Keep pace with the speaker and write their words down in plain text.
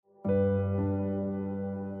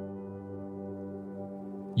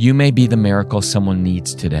You may be the miracle someone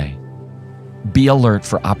needs today. Be alert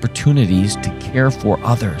for opportunities to care for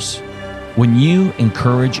others. When you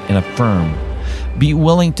encourage and affirm, be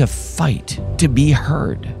willing to fight, to be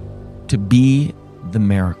heard, to be the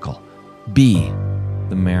miracle. Be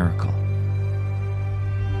the miracle.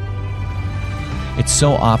 It's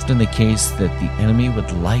so often the case that the enemy would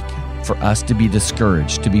like for us to be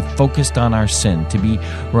discouraged, to be focused on our sin, to be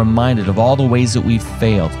reminded of all the ways that we've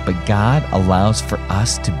failed. But God allows for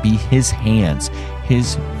us to be His hands,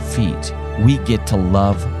 His feet. We get to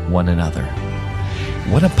love one another.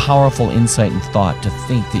 What a powerful insight and thought to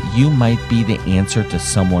think that you might be the answer to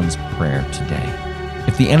someone's prayer today.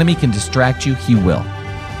 If the enemy can distract you, he will.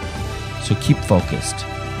 So keep focused.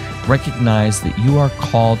 Recognize that you are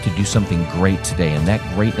called to do something great today, and that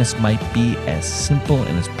greatness might be as simple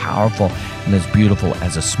and as powerful and as beautiful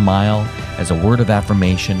as a smile, as a word of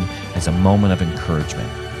affirmation, as a moment of encouragement.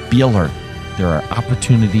 Be alert. There are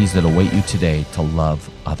opportunities that await you today to love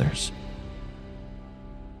others.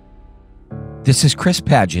 This is Chris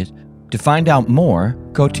Padgett. To find out more,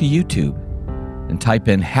 go to YouTube and type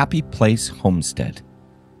in Happy Place Homestead.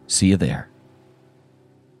 See you there.